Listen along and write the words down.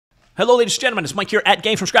Hello ladies and gentlemen, it's Mike here at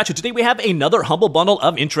Game From Scratch, and today we have another humble bundle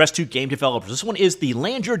of interest to game developers. This one is the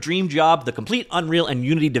Land Your Dream Job, the Complete Unreal and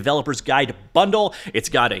Unity Developers Guide bundle. It's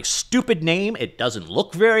got a stupid name, it doesn't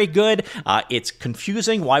look very good, it's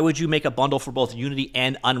confusing. Why would you make a bundle for both Unity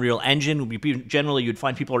and Unreal Engine? Generally, you'd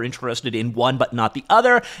find people are interested in one but not the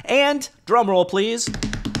other, and, drumroll please,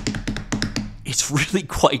 it's really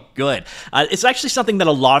quite good. It's actually something that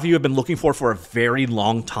a lot of you have been looking for a very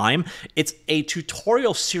long time. It's a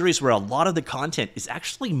tutorial series where a lot of the content is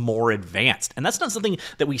actually more advanced, and that's not something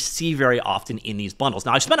that we see very often in these bundles.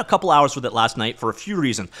 Now, I spent a couple hours with it last night for a few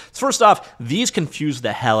reasons. First off, these confuse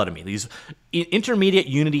the hell out of me. These intermediate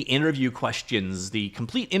Unity interview questions, the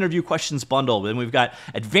complete interview questions bundle, then we've got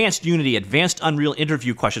advanced Unity, advanced Unreal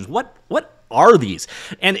interview questions. What are these?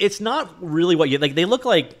 And it's not really what you like. They look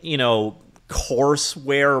like, you know,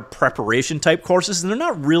 courseware preparation type courses, and they're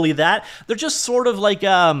not really that. They're just sort of like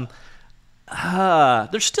they're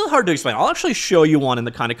still hard to explain. I'll actually show you one in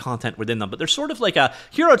the kind of content within them, but they're sort of like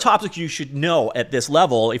here are topics you should know at this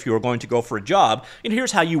level if you are going to go for a job, and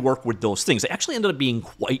here's how you work with those things. They actually ended up being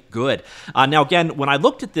quite good. Now again, when I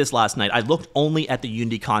looked at this last night, I looked only at the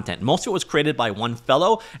Unity content. Most of it was created by one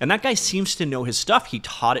fellow, and that guy seems to know his stuff. He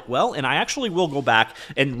taught it well, and I actually will go back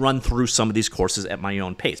and run through some of these courses at my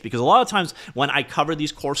own pace, because a lot of times when I cover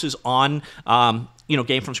these courses on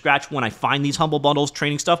Game From Scratch, when I find these humble bundles,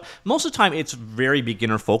 training stuff, most of the time it's very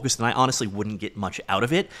beginner focused, and I honestly wouldn't get much out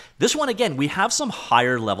of it. This one, again, we have some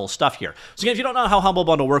higher level stuff here. So again, if you don't know how Humble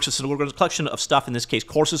Bundle works, it's a collection of stuff, in this case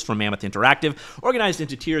courses from Mammoth Interactive, organized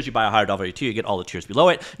into tiers. You buy a higher value tier, you get all the tiers below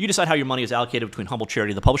it. You decide how your money is allocated between Humble,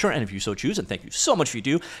 Charity, the publisher, and if you so choose, and thank you so much if you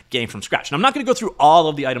do, Game From Scratch. And I'm not going to go through all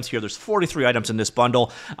of the items here. There's 43 items in this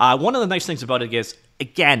bundle. One of the nice things about it is,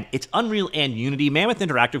 again, it's Unreal and Unity. Mammoth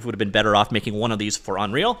Interactive would have been better off making one of these for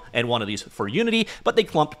Unreal and one of these for Unity, but they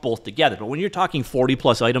clumped both together. But when you're talking 40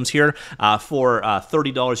 plus items here for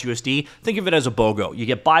 $30 USD, think of it as a BOGO. You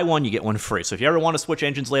get buy one, you get one free. So if you ever want to switch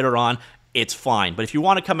engines later on, it's fine. But if you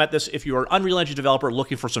want to come at this, if you're an Unreal Engine developer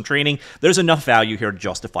looking for some training, there's enough value here to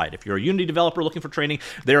justify it. If you're a Unity developer looking for training,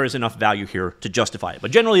 there is enough value here to justify it.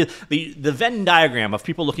 But generally, the Venn diagram of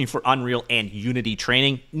people looking for Unreal and Unity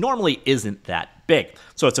training normally isn't that big.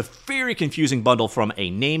 So it's a very confusing bundle from a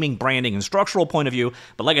naming, branding, and structural point of view.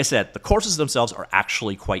 But like I said, the courses themselves are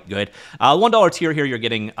actually quite good. $1 tier here, you're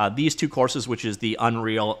getting these two courses, which is the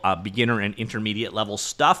Unreal beginner and intermediate level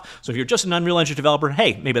stuff. So if you're just an Unreal Engine developer,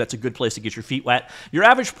 hey, maybe that's a good place to get your feet wet. Your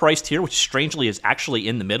average price tier, which strangely is actually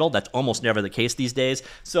in the middle, that's almost never the case these days.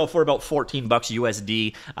 So for about 14 bucks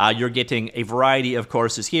USD, you're getting a variety of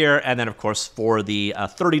courses here. And then of course for the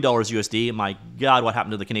 $30 USD, my God, what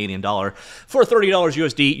happened to the Canadian dollar? For $30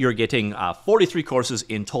 USD, you're getting 43 courses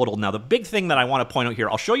in total. Now, the big thing that I want to point out here,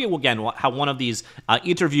 I'll show you again how one of these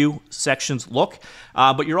interview sections look,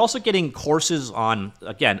 but you're also getting courses on,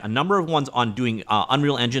 again, a number of ones on doing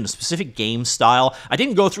Unreal Engine, a specific game style. I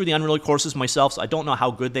didn't go through the Unreal courses myself, so I don't know how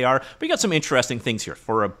good they are, but you got some interesting things here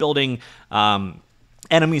for building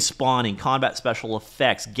enemy spawning, combat special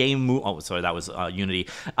effects, game move. Oh, sorry, that was Unity.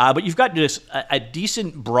 But you've got just a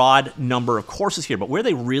decent broad number of courses here. But where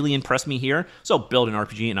they really impressed me here, so build an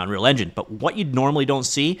RPG in Unreal Engine. But what you normally don't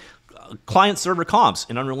see, client-server comms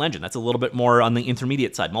in Unreal Engine. That's a little bit more on the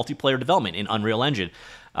intermediate side. Multiplayer development in Unreal Engine.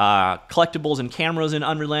 Collectibles and cameras in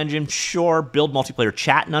Unreal Engine, sure. Build multiplayer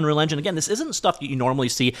chat in Unreal Engine. Again, this isn't stuff that you normally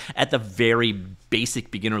see at the very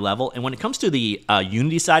basic beginner level. And when it comes to the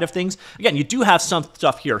Unity side of things, again, you do have some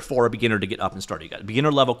stuff here for a beginner to get up and started. You got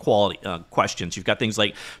beginner level quality questions. You've got things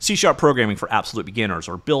like C# programming for absolute beginners,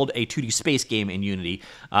 or build a 2D space game in Unity.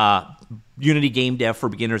 Unity game dev for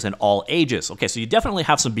beginners and all ages. Okay, so you definitely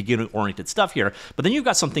have some beginner-oriented stuff here, but then you've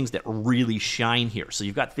got some things that really shine here. So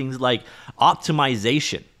you've got things like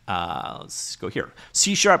optimization. Let's go here.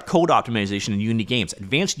 C# code optimization in Unity games,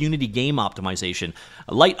 advanced Unity game optimization,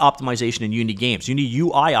 light optimization in Unity games, Unity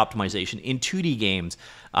UI optimization in 2D games,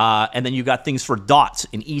 and then you've got things for dots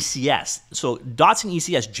in ECS. So dots in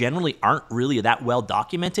ECS generally aren't really that well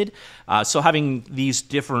documented. So having these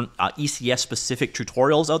different ECS-specific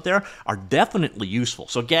tutorials out there are definitely useful.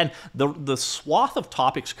 So again, the swath of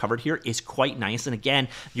topics covered here is quite nice. And again,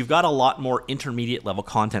 you've got a lot more intermediate level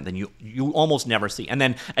content than you almost never see. And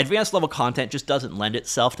then advanced level content just doesn't lend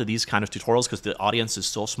itself to these kind of tutorials because the audience is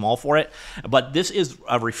so small for it. But this is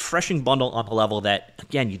a refreshing bundle on the level that,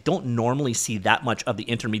 again, you don't normally see that much of the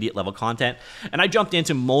intermediate level content. And I jumped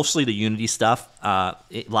into mostly the Unity stuff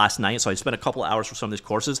last night, so I spent a couple of hours for some of these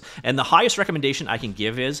courses. And the highest recommendation I can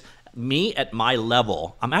give is me at my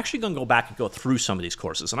level, I'm actually going to go back and go through some of these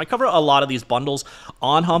courses. And I cover a lot of these bundles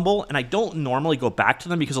on Humble, and I don't normally go back to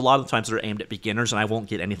them because a lot of the times they're aimed at beginners and I won't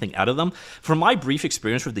get anything out of them. From my brief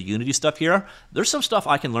experience with the Unity stuff here, there's some stuff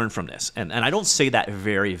I can learn from this. And I don't say that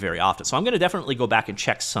very, very often. So I'm going to definitely go back and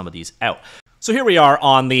check some of these out. So here we are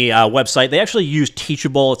on the website. They actually use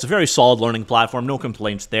Teachable. It's a very solid learning platform. No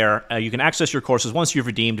complaints there. You can access your courses once you've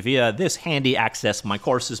redeemed via this handy Access My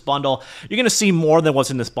Courses bundle. You're going to see more than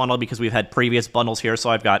what's in this bundle because we've had previous bundles here,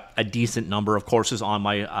 so I've got a decent number of courses on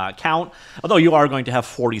my account, although you are going to have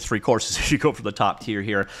 43 courses if you go for the top tier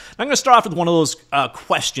here. I'm going to start off with one of those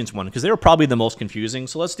questions one because they were probably the most confusing.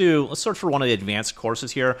 So let's search for one of the advanced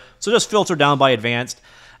courses here. So just filter down by advanced.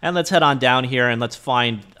 And let's head on down here and let's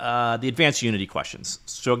find the advanced Unity questions.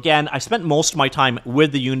 So again, I spent most of my time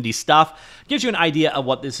with the Unity stuff. Gives you an idea of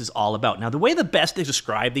what this is all about. Now, the way the best to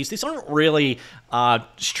describe these aren't really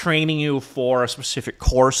training you for a specific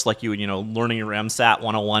course like you would, learning your MSAT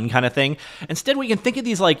 101 kind of thing. Instead, we can think of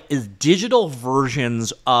these like as digital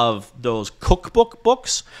versions of those cookbook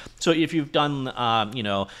books. So if you've done,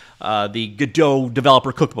 the Godot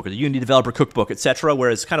developer cookbook or the Unity developer cookbook, etc., where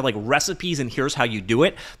it's kind of like recipes and here's how you do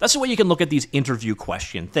it, that's the way you can look at these interview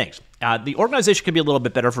question things. The organization can be a little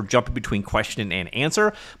bit better for jumping between question and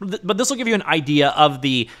answer, but this will give you an idea of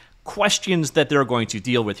the questions that they're going to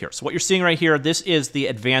deal with here. So what you're seeing right here, this is the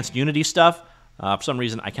advanced Unity stuff. For some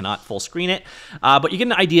reason, I cannot full screen it, but you get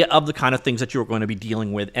an idea of the kind of things that you're going to be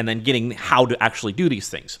dealing with and then getting how to actually do these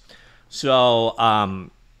things. So,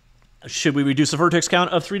 should we reduce the vertex count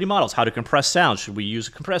of 3D models? How to compress sound? Should we use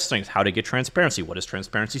compressed things? How to get transparency? What is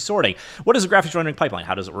transparency sorting? What is a graphics rendering pipeline?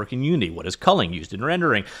 How does it work in Unity? What is culling used in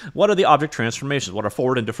rendering? What are the object transformations? What are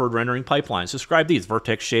forward and deferred rendering pipelines? Describe these: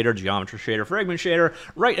 vertex shader, geometry shader, fragment shader,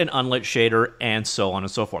 right and unlit shader, and so on and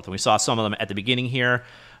so forth. And we saw some of them at the beginning here.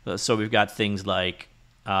 So we've got things like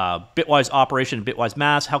bitwise operation, bitwise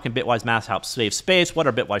mask. How can bitwise mask help save space? What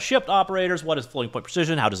are bitwise shift operators? What is floating point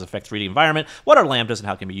precision? How does it affect 3D environment? What are lambdas and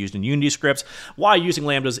how can it be used in Unity scripts? Why using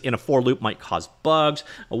lambdas in a for loop might cause bugs?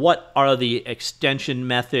 What are the extension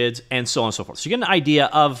methods? And so on and so forth. So you get an idea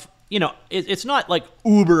of, it's not like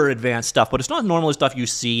uber advanced stuff, but it's not normally stuff you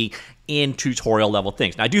see in tutorial level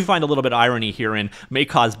things. Now, I do find a little bit of irony here in may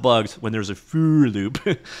cause bugs when there's a for loop.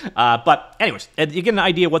 But anyways, you get an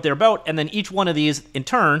idea what they're about, and then each one of these, in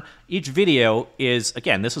turn, each video is,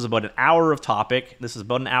 again, this is about an hour of topic. This is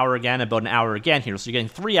about an hour again, about an hour again here. So you're getting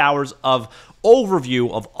 3 hours of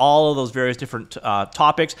overview of all of those various different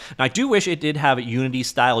topics. Now, I do wish it did have a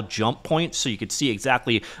Unity-style jump point so you could see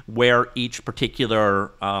exactly where each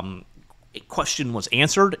particular question was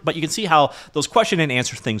answered, but you can see how those question and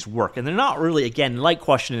answer things work. And they're not really, again, like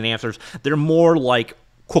question and answers. They're more like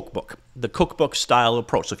cookbook, the cookbook style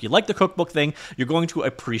approach. So if you like the cookbook thing, you're going to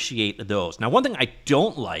appreciate those. Now, one thing I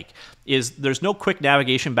don't like is there's no quick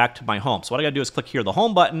navigation back to my home. So what I gotta do is click here, the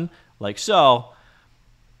home button, like so,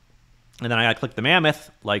 and then I gotta click the Mammoth,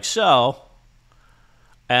 like so,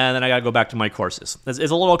 and then I got to go back to my courses. It's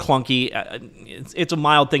a little clunky. It's a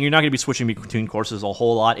mild thing. You're not going to be switching between courses a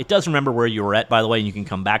whole lot. It does remember where you were at, by the way, and you can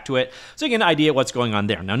come back to it. So you get an idea what's going on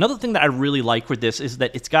there. Now, another thing that I really like with this is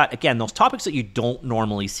that it's got, again, those topics that you don't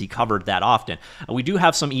normally see covered that often. We do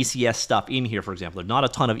have some ECS stuff in here, for example. There's not a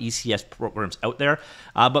ton of ECS programs out there,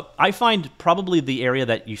 but I find probably the area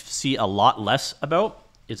that you see a lot less about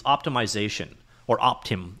is optimization. Or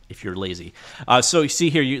Optim, if you're lazy. So you see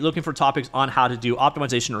here, you're looking for topics on how to do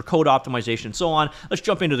optimization or code optimization and so on. Let's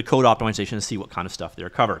jump into the code optimization and see what kind of stuff they're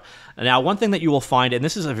covered. Now, one thing that you will find, and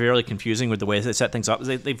this is very confusing with the way they set things up, is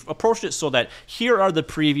they've approached it so that here are the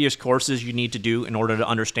previous courses you need to do in order to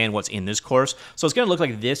understand what's in this course. So it's going to look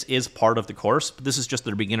like this is part of the course, but this is just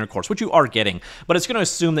the beginner course, which you are getting. But it's going to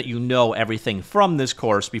assume that you know everything from this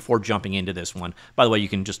course before jumping into this one. By the way, you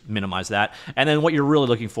can just minimize that. And then what you're really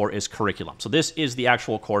looking for is curriculum. So this is the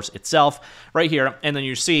actual course itself right here. And then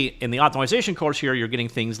you see in the optimization course here, you're getting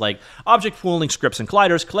things like object pooling, scripts and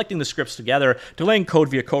colliders, collecting the scripts together, delaying code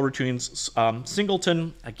via coroutines,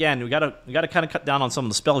 singleton. Again, we gotta kind of cut down on some of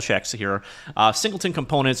the spell checks here. Singleton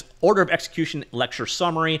components, order of execution, lecture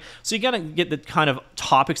summary. So you gotta get the kind of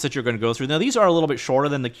topics that you're going to go through. Now, these are a little bit shorter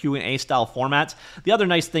than the Q&A style formats. The other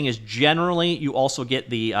nice thing is generally you also get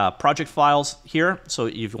the project files here. So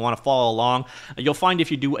if you want to follow along, you'll find if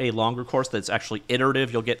you do a longer course that's actually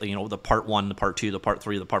iterative, you'll get the part 1, the part 2, the part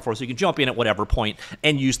 3, the part 4. So you can jump in at whatever point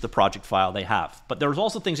and use the project file they have. But there's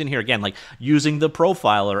also things in here, again, like using the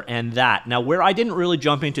profiler and that. Now, where I didn't really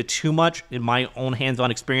jump into too much in my own hands-on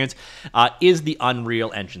experience is the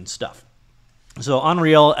Unreal Engine stuff. So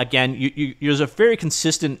Unreal, again, there's a very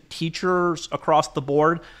consistent teachers across the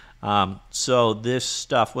board. So this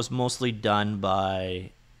stuff was mostly done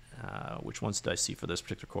by, which ones did I see for this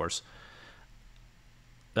particular course?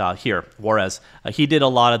 Here, Juarez. He did a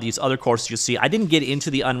lot of these other courses. You see, I didn't get into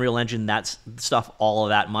the Unreal Engine stuff all of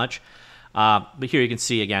that much. But here you can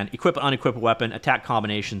see, again, equip and unequip a weapon, attack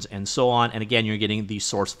combinations, and so on. And again, you're getting the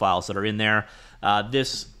source files that are in there.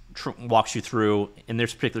 This walks you through. In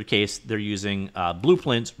this particular case, they're using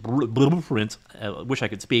blueprints, wish I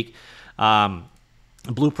could speak,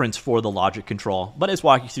 blueprints for the logic control, but it's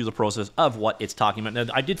walking through the process of what it's talking about.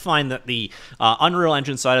 Now, I did find that the Unreal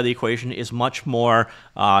Engine side of the equation is much more,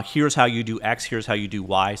 here's how you do X, here's how you do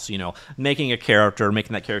Y. So, you know, making a character,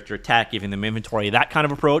 making that character attack, giving them inventory, that kind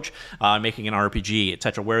of approach, making an RPG,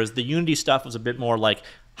 etc. Whereas the Unity stuff was a bit more like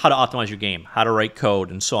how to optimize your game, how to write code,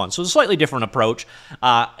 and so on. So it's a slightly different approach,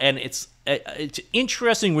 and it's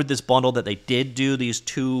interesting with this bundle that they did do these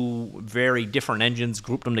two very different engines,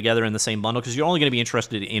 group them together in the same bundle, because you're only going to be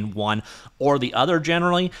interested in one or the other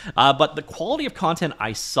generally. But the quality of content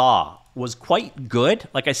I saw was quite good.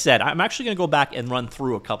 Like I said, I'm actually going to go back and run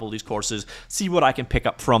through a couple of these courses, see what I can pick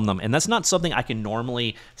up from them. And that's not something I can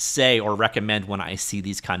normally say or recommend when I see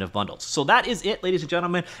these kind of bundles. So that is it, ladies and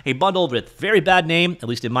gentlemen. A bundle with very bad name, at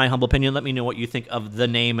least in my humble opinion. Let me know what you think of the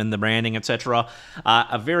name and the branding, etc.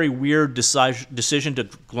 A very weird decision to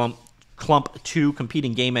clump two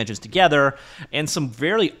competing game engines together, and some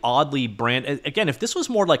very oddly again, if this was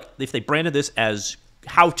more like, if they branded this as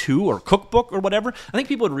how-to or cookbook or whatever, I think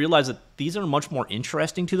people would realize that these are much more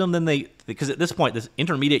interesting to them than because at this point, this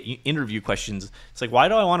intermediate interview questions, it's like, why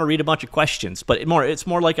do I want to read a bunch of questions? But it's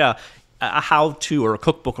more like a how-to or a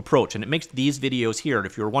cookbook approach, and it makes these videos here,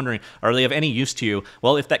 if you're wondering, are they of any use to you?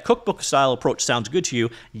 Well, if that cookbook style approach sounds good to you,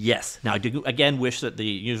 yes. Now, I do again wish that the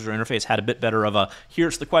user interface had a bit better of a,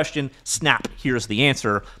 here's the question, snap, here's the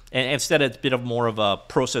answer, and instead it's a bit of more of a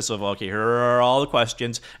process of, okay, here are all the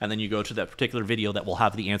questions, and then you go to that particular video that will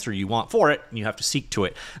have the answer you want for it, and you have to seek to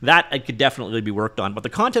it. That it could definitely be worked on, but the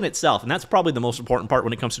content itself, and that's probably the most important part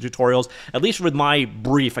when it comes to tutorials, at least with my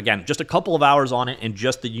brief, again, just a couple of hours on it and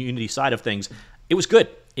just the Unity side of things, it was good.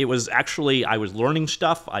 It was actually, I was learning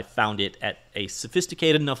stuff. I found it at a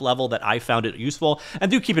sophisticated enough level that I found it useful.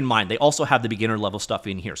 And do keep in mind, they also have the beginner level stuff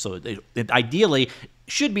in here. So it ideally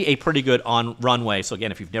should be a pretty good runway. So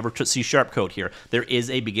again, if you've never taught C# code here, there is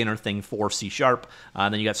a beginner thing for C#.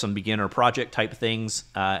 Then you got some beginner project type things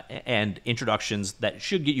and introductions that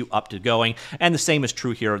should get you up to going. And the same is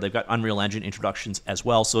true here. They've got Unreal Engine introductions as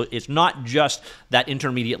well. So it's not just that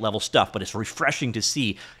intermediate level stuff, but it's refreshing to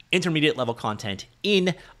see intermediate level content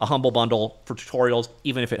in a humble bundle for tutorials,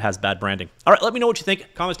 even if it has bad branding. All right, let me know what you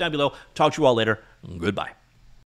think. Comments down below. Talk to you all later. Goodbye.